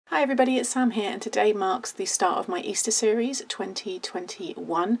Hi everybody, it's Sam here, and today marks the start of my Easter series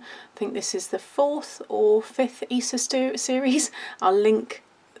 2021. I think this is the 4th or 5th Easter series. I'll link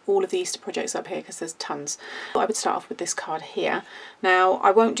all of the Easter projects up here because there's tons. I would start off with this card here. Now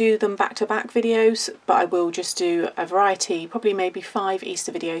I won't do them back-to-back videos, but I will just do a variety, probably maybe 5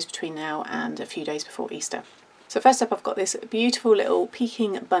 Easter videos between now and a few days before Easter. So first up I've got this beautiful little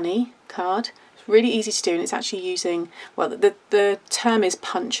peeking bunny card. Really easy to do, and it's actually using, well, the term is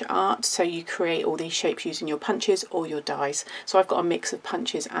punch art, so you create all these shapes using your punches or your dies. So I've got a mix of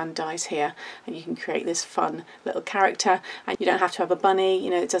punches and dies here, and you can create this fun little character. And you don't have to have a bunny,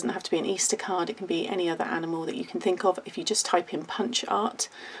 you know, it doesn't have to be an Easter card, it can be any other animal that you can think of. If you just type in punch art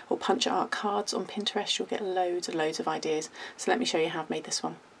or punch art cards on Pinterest, you'll get loads and loads of ideas. So let me show you how I've made this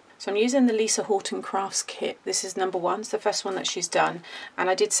one. So I'm using the Lisa Horton Crafts kit. This is number 1, it's the first one that she's done. And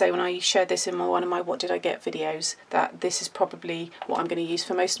I did say when I shared this in one of my What Did I Get videos that this is probably what I'm going to use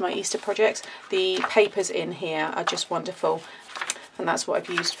for most of my Easter projects. The papers in here are just wonderful, and that's what I've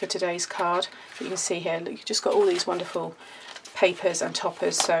used for today's card. You can see here, look, you've just got all these wonderful papers and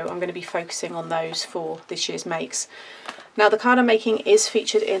toppers, so I'm going to be focusing on those for this year's makes. Now the card I'm making is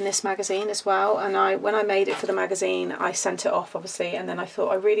featured in this magazine as well, and when I made it for the magazine I sent it off obviously, and then I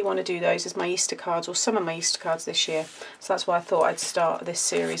thought I really want to do those as my Easter cards, or some of my Easter cards this year, so that's why I thought I'd start this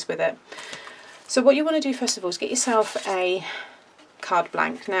series with it. So what you want to do first of all is get yourself a card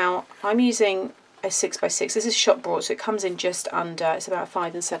blank. Now I'm using a 6x6, this is shop bought, so it comes in just under, it's about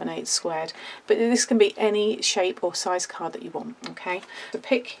 5 7/8 squared, but this can be any shape or size card that you want. Okay, so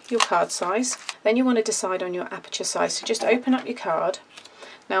pick your card size, then you want to decide on your aperture size, so just open up your card.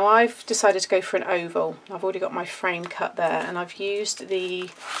 Now I've decided to go for an oval. I've already got my frame cut there, and I've used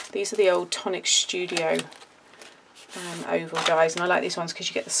these are the old Tonic Studios oval dies, and I like these ones because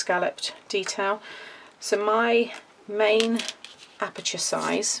you get the scalloped detail. So my main aperture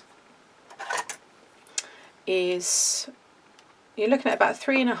size is, you're looking at about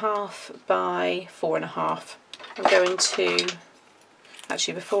 3.5 by 4.5. I'm going to,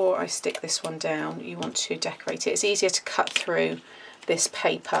 actually before I stick this one down, you want to decorate it. It's easier to cut through this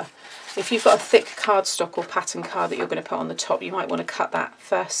paper. If you've got a thick cardstock or pattern card that you're going to put on the top, you might want to cut that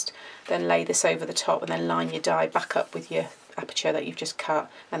first, then lay this over the top, and then line your die back up with your aperture that you've just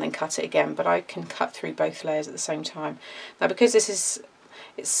cut, and then cut it again. But I can cut through both layers at the same time. Now because this is,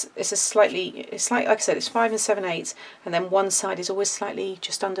 it's like I said, it's 5 7/8, and then one side is always slightly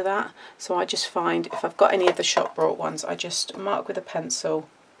just under that. So I just find if I've got any of the shop bought ones, I just mark with a pencil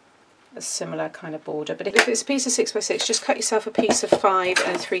a similar kind of border. But if it's a piece of 6x6, just cut yourself a piece of 5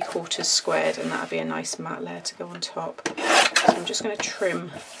 3/4 squared, and that'll be a nice matte layer to go on top. So I'm just going to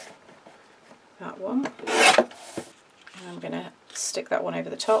trim that one, and I'm going to stick that one over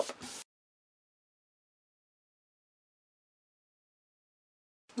the top.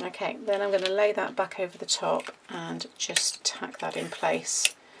 Okay, then I'm going to lay that back over the top and just tack that in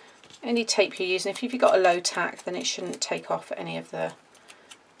place. Any tape you're using, if you've got a low tack, then it shouldn't take off any of the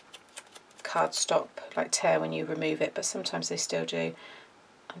cardstock, like tear when you remove it, but sometimes they still do.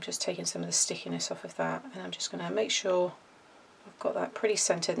 I'm just taking some of the stickiness off of that, and I'm just going to make sure I've got that pretty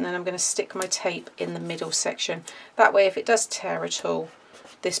centered, and then I'm going to stick my tape in the middle section. That way if it does tear at all,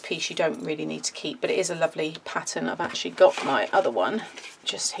 this piece you don't really need to keep, but it is a lovely pattern. I've actually got my other one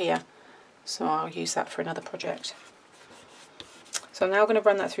just here, so I'll use that for another project. So I'm now going to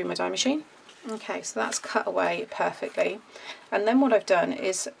run that through my die machine. Okay, so that's cut away perfectly, and then what I've done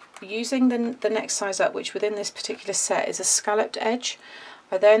is using the next size up, which within this particular set is a scalloped edge,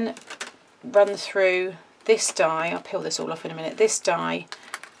 I then run through this die, I'll peel this all off in a minute, this die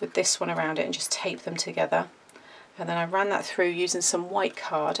with this one around it, and just tape them together. And then I ran that through using some white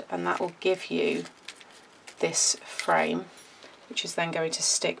card, and that will give you this frame, which is then going to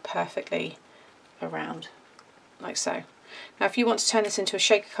stick perfectly around, like so. Now if you want to turn this into a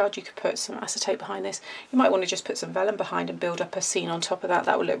shaker card, you could put some acetate behind this. You might want to just put some vellum behind and build up a scene on top of that.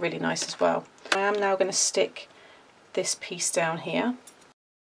 That will look really nice as well. I am now going to stick this piece down here.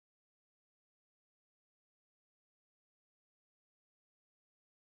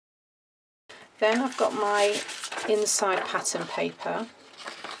 Then I've got my inside pattern paper,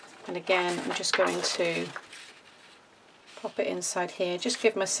 and again I'm just going to pop it inside here, just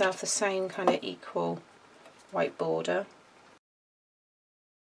give myself the same kind of equal white border.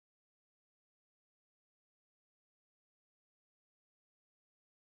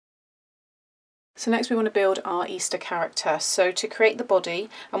 So next we want to build our Easter character. So to create the body,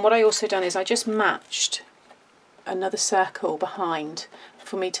 and what I also done is I just matched another circle behind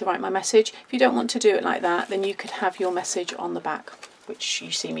for me to write my message. If you don't want to do it like that, then you could have your message on the back, which you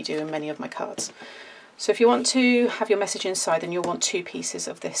see me do in many of my cards. So if you want to have your message inside, then you'll want 2 pieces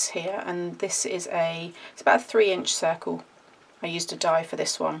of this here, and this is it's about a 3-inch circle. I used a die for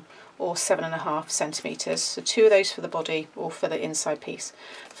this one, or 7.5 centimetres. So 2 of those for the body or for the inside piece.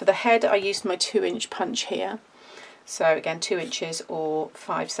 For the head, I used my 2-inch punch here. So again, 2 inches or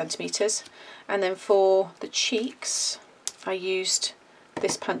 5 centimetres. And then for the cheeks, I used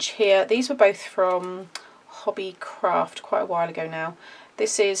this punch here. These were both from Hobby Craft quite a while ago now.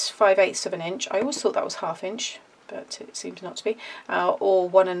 This is 5/8 of an inch. I always thought that was 1/2 inch, but it seems not to be, or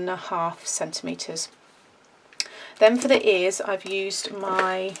 1.5 centimetres. Then for the ears, I've used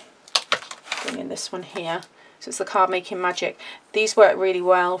bring in this one here. So it's the Card Making Magic. These work really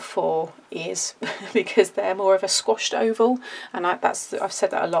well for ears because they're more of a squashed oval, and I've said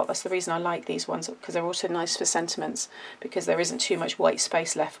that a lot. That's the reason I like these ones, because they're also nice for sentiments, because there isn't too much white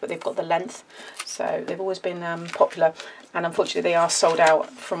space left, but they've got the length. So they've always been popular, and unfortunately they are sold out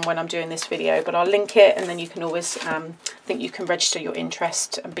from when I'm doing this video, but I'll link it, and then you can always you can register your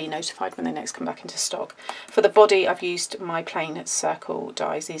interest and be notified when they next come back into stock. For the body, I've used my plain circle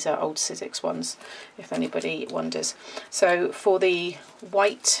dies. These are old Sizzix ones, if anybody wonders. So for the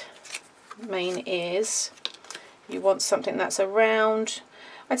white main ears, you want something that's around,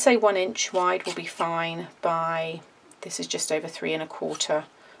 I'd say 1 inch wide will be fine, by, this is just over 3.25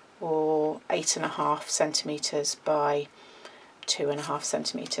 or 8.5 centimetres by 2.5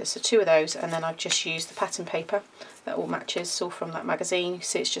 centimetres. So 2 of those, and then I've just used the pattern paper that all matches. It's all from that magazine. You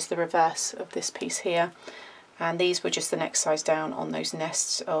see it's just the reverse of this piece here, and these were just the next size down on those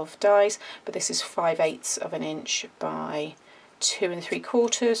nests of dies, but this is 5/8 of an inch by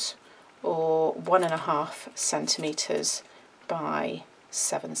 2.75 or 1.5 centimetres by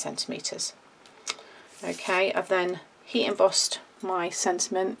 7 centimetres. Okay, I've then heat embossed my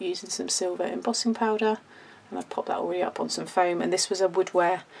sentiment using some silver embossing powder, and I've popped that already up on some foam, and this was a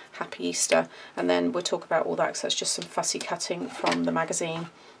Woodware Happy Easter, and then we'll talk about all that because that's just some fussy cutting from the magazine.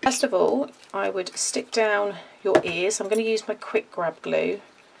 First of all, I would stick down your ears. I'm going to use my quick grab glue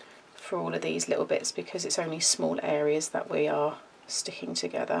for all of these little bits because it's only small areas that we are sticking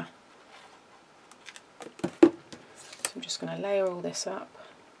together. So I'm just going to layer all this up.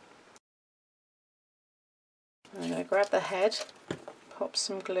 I'm going to grab the head, pop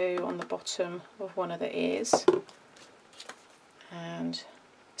some glue on the bottom of one of the ears, and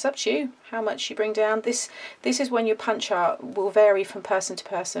it's up to you how much you bring down. This is when your punch art will vary from person to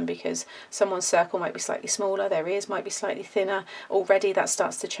person, because someone's circle might be slightly smaller, their ears might be slightly thinner. Already that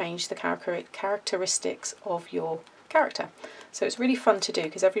starts to change the characteristics of your character. So it's really fun to do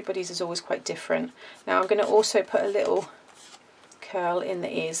because everybody's is always quite different. Now I'm going to also put a little curl in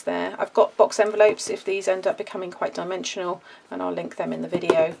the ears there. I've got box envelopes if these end up becoming quite dimensional, and I'll link them in the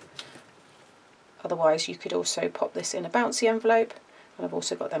video. Otherwise you could also pop this in a bouncy envelope, and I've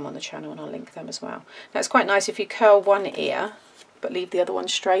also got them on the channel and I'll link them as well. Now it's quite nice if you curl one ear but leave the other one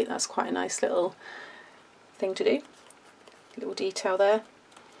straight. That's quite a nice little thing to do, little detail there,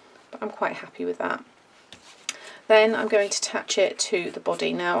 but I'm quite happy with that. Then I'm going to attach it to the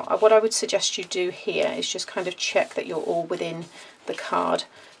body. Now what I would suggest you do here is just kind of check that you're all within the card.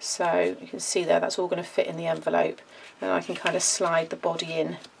 So you can see there, that's all going to fit in the envelope, and I can kind of slide the body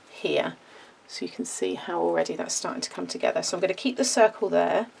in here so you can see how already that's starting to come together. So I'm going to keep the circle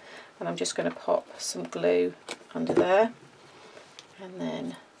there, and I'm just going to pop some glue under there and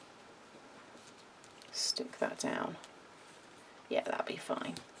then stick that down. Yeah, that'll be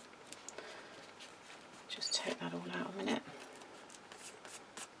fine. Just take that all out a minute.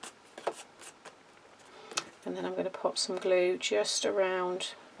 And then I'm going to pop some glue just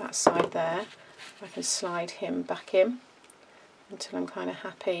around that side there. I can slide him back in until I'm kind of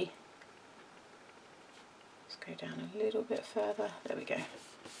happy. Let's go down a little bit further. There we go.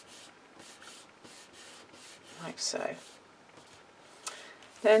 Like so.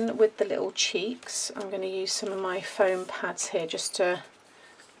 Then with the little cheeks, I'm going to use some of my foam pads here just to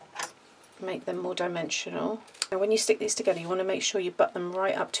make them more dimensional. Now when you stick these together, you want to make sure you butt them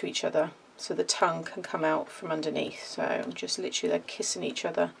right up to each other so the tongue can come out from underneath. So I'm just literally they're kissing each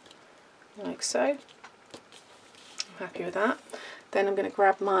other like so. I'm happy with that. Then I'm going to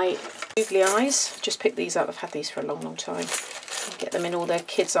grab my googly eyes. Just pick these up, I've had these for a long time. Get them in all their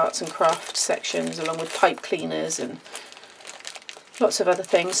kids arts and crafts sections, along with pipe cleaners and lots of other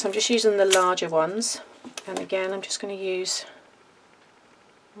things. So I'm just using the larger ones, and again I'm just going to use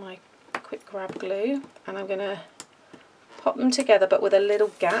my quick grab glue, and I'm going to pop them together but with a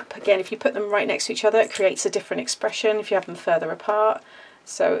little gap. Again, if you put them right next to each other it creates a different expression if you have them further apart,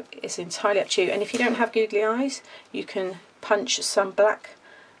 so it's entirely up to you. And if you don't have googly eyes, you can punch some black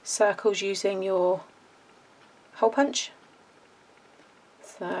circles using your hole punch.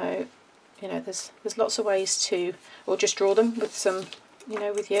 So you know, there's lots of ways to, or just draw them with some, you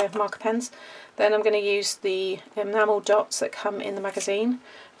know, with your marker pens. Then I'm going to use the enamel dots that come in the magazine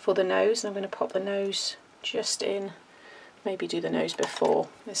for the nose. I'm going to pop the nose just in, maybe do the nose before.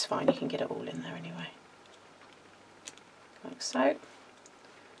 It's fine, you can get it all in there anyway. Like so.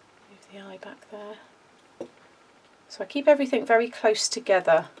 Move the eye back there. So I keep everything very close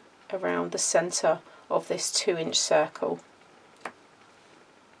together around the centre of this 2-inch circle.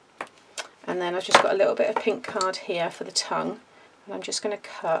 And then I've just got a little bit of pink card here for the tongue, and I'm just going to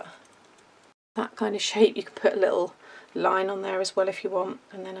cut that kind of shape. You can put a little line on there as well if you want,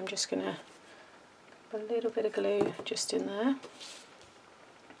 and then I'm just going to put a little bit of glue just in there,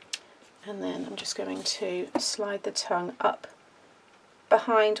 and then I'm just going to slide the tongue up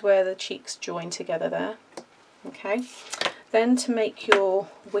behind where the cheeks join together there. Okay, then to make your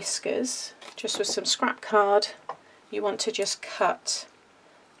whiskers, just with some scrap card, you want to just cut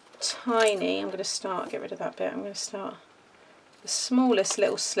tiny, I'm going to start, get rid of that bit, I'm going to start the smallest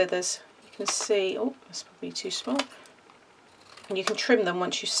little slithers. You can see, oh, that's probably too small, and you can trim them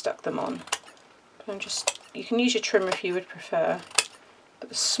once you've stuck them on. But I'm just, you can use your trimmer if you would prefer, but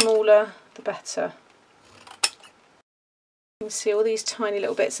the smaller the better. You can see all these tiny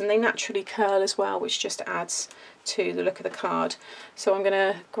little bits, and they naturally curl as well, which just adds to the look of the card. So I'm going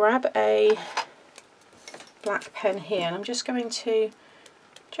to grab a black pen here, and I'm just going to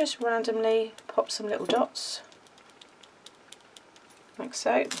just randomly pop some little dots, like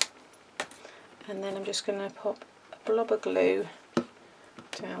so, and then I'm just going to pop a blob of glue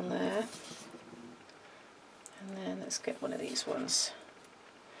down there, and then let's get one of these ones,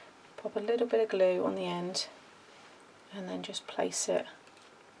 pop a little bit of glue on the end, and then just place it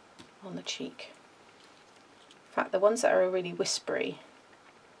on the cheek. In fact, the ones that are really whispery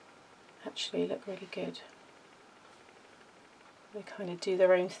actually look really good. They kind of do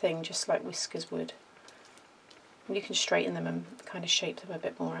their own thing, just like whiskers would. And you can straighten them and kind of shape them a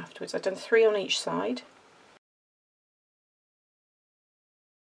bit more afterwards. I've done 3 on each side.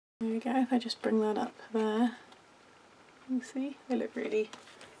 There we go, if I just bring that up there, you see, they look really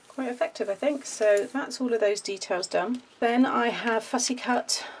quite effective, I think. So that's all of those details done. Then I have fussy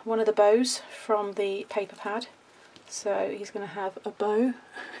cut one of the bows from the paper pad. So he's going to have a bow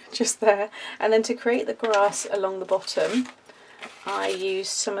just there. And then to create the grass along the bottom, I used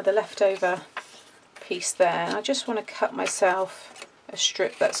some of the leftover piece there. I just want to cut myself a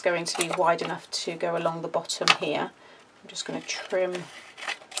strip that's going to be wide enough to go along the bottom here. I'm just going to trim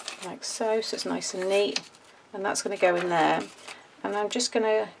like so, so it's nice and neat, and that's going to go in there. And I'm just going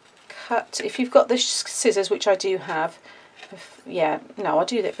to cut, if you've got the scissors, which I do have, I'll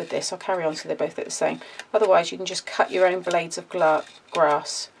do it with this, I'll carry on so they both look the same. Otherwise you can just cut your own blades of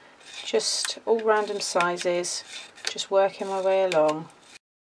grass, just all random sizes, just working my way along.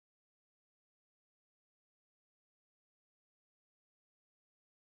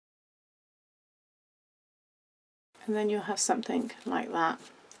 And then you'll have something like that.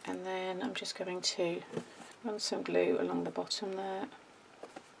 And then I'm just going to run some glue along the bottom there.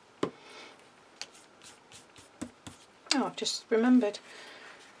 Oh, I've just remembered,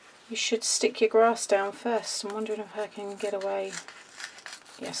 you should stick your grass down first. I'm wondering if I can get away.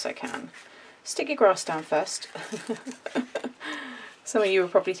 Yes, I can. Stick your grass down first. Some of you are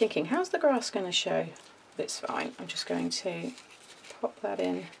probably thinking, how's the grass going to show? It's fine. I'm just going to pop that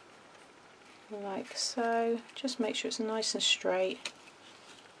in like so. Just make sure it's nice and straight.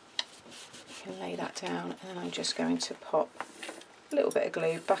 You can lay that down, and then I'm just going to pop a little bit of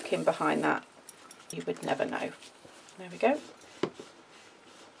glue back in behind that. You would never know. There we go.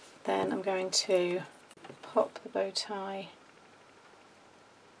 Then I'm going to pop the bow tie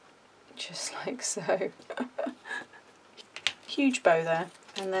just like so. Huge bow there.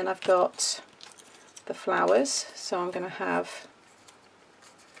 And then I've got the flowers, so I'm going to have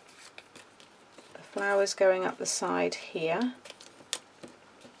the flowers going up the side here,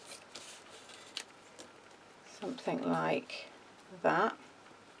 something like that.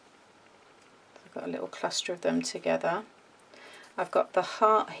 I've got a little cluster of them together. I've got the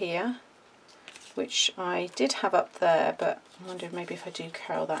heart here, which I did have up there, but I wondered maybe if I do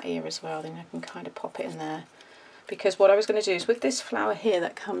curl that ear as well, then I can kind of pop it in there. Because what I was going to do is with this flower here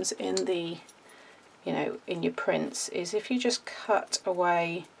that comes in the, you know, in your prints, is if you just cut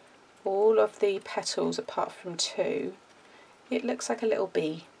away all of the petals apart from 2, it looks like a little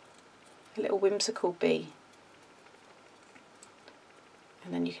bee, a little whimsical bee.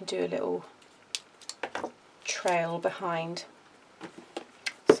 And then you can do a little trail behind.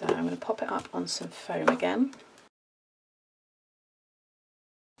 So I'm going to pop it up on some foam again.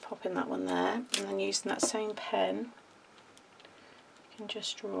 Pop in that one there, and then using that same pen, you can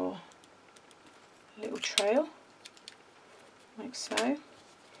just draw a little trail, like so.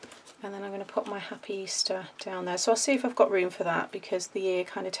 And then I'm going to put my Happy Easter down there. So I'll see if I've got room for that, because the ear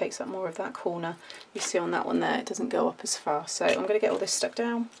kind of takes up more of that corner. You see on that one there, it doesn't go up as far. So I'm going to get all this stuck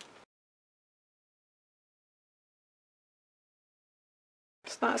down.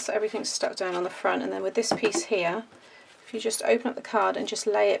 So that's everything stuck down on the front. And then with this piece here, if you just open up the card and just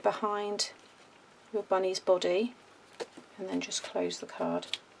lay it behind your bunny's body, and then just close the card.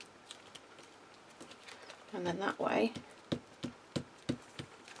 And then that way you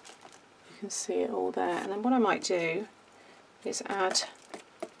can see it all there. And then what I might do is add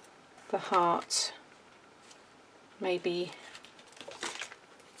the heart maybe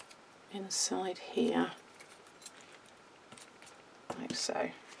inside here, like so.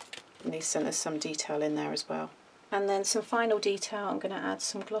 And there's some detail in there as well. And then some final detail, I'm going to add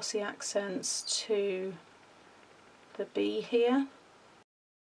some glossy accents to the bee here,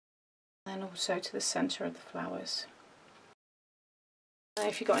 and also to the centre of the flowers. Now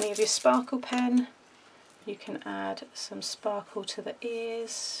if you've got any of your sparkle pen, you can add some sparkle to the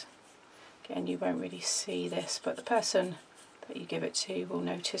ears. Again, you won't really see this, but the person that you give it to will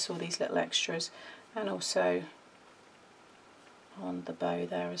notice all these little extras, and also on the bow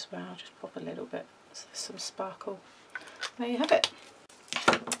there as well. Just pop a little bit, so there's some sparkle. There you have it.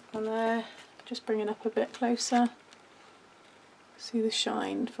 And there, just bring it up a bit closer. See the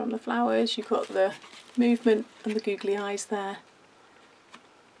shine from the flowers. You've got the movement and the googly eyes there,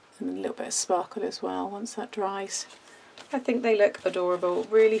 and a little bit of sparkle as well once that dries. I think they look adorable,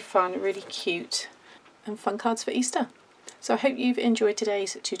 really fun, really cute, and fun cards for Easter. So I hope you've enjoyed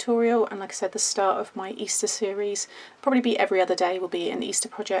today's tutorial, and like I said, the start of my Easter series. Probably be every other day will be an Easter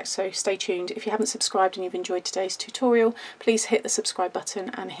project, so stay tuned. If you haven't subscribed and you've enjoyed today's tutorial, please hit the subscribe button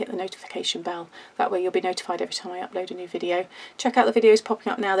and hit the notification bell. That way you'll be notified every time I upload a new video. Check out the videos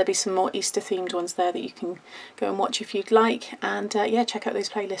popping up now. There'll be some more Easter themed ones there that you can go and watch if you'd like, and yeah, check out those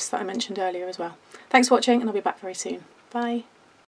playlists that I mentioned earlier as well. Thanks for watching, and I'll be back very soon. Bye.